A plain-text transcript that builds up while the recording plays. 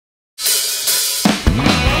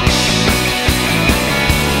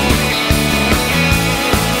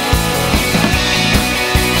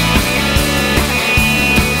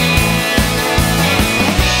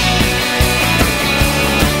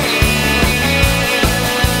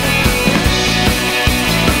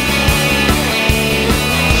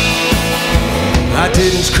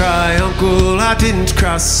cry, uncle, I didn't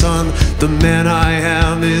cry, son. The man I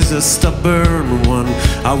am is a stubborn one.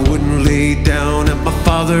 I wouldn't lay down at my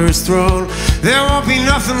father's throne. There won't be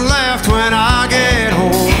nothing left when I get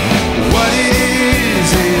home. What it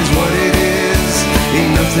is what it is.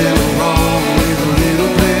 Ain't nothing wrong with a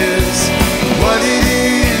little bliss. What it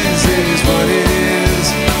is what it is.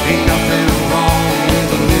 Ain't nothing wrong with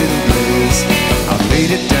a little bliss. I've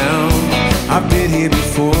laid it down, I've been here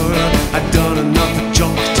before. I've done enough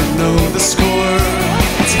junk to know the score.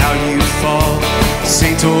 It's how you fall,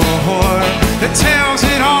 saint or whore. It tells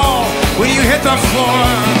it all when you hit the floor.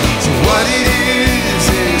 So what it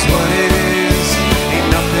is what it is. Ain't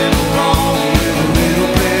nothing wrong with a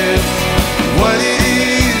little bliss. What it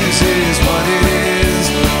is what it is.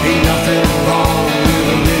 Ain't nothing wrong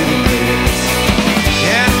with a little bliss.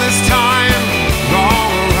 Endless time,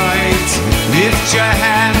 wrong or right. Lift your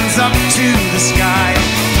hands up to the sky.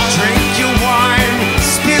 Drink your wine,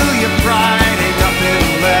 spill your pride. Ain't nothing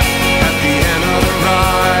left at the end of the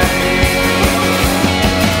ride.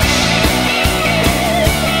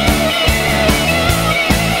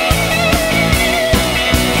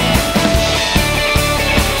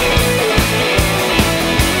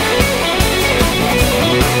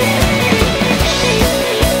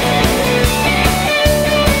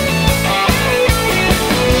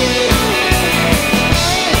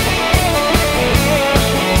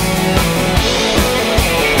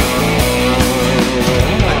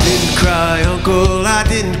 I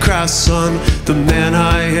didn't cry, son. The man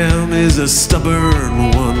I am is a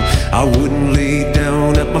stubborn one. I wouldn't lay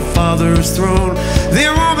down at my father's throne.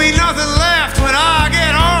 There won't be nothing left when I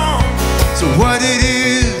get home. So what it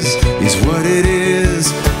is what it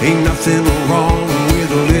is. Ain't nothing wrong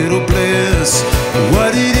with a little bliss.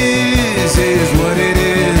 What it is what it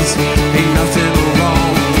is. Ain't nothing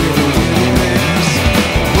wrong with a little bliss.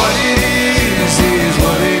 What it is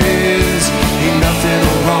what it is. Ain't nothing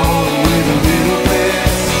wrong with a little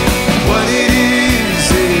bliss. What it is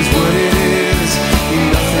what it is. Ain't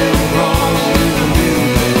nothing wrong with a little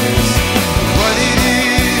bliss. What it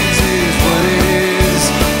is what it is.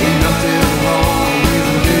 Ain't nothing wrong with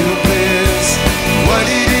a little bliss. What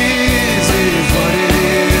it is what it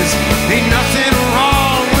is. Ain't nothing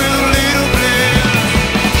wrong with a little bliss.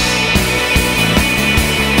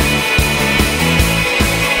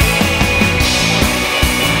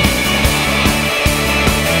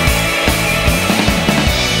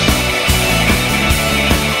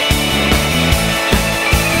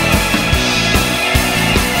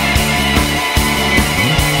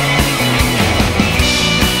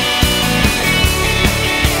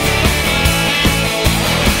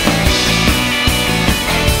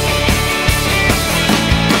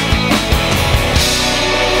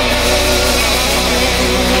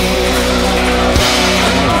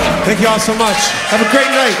 Thank you all so much. Have a great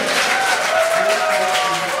night.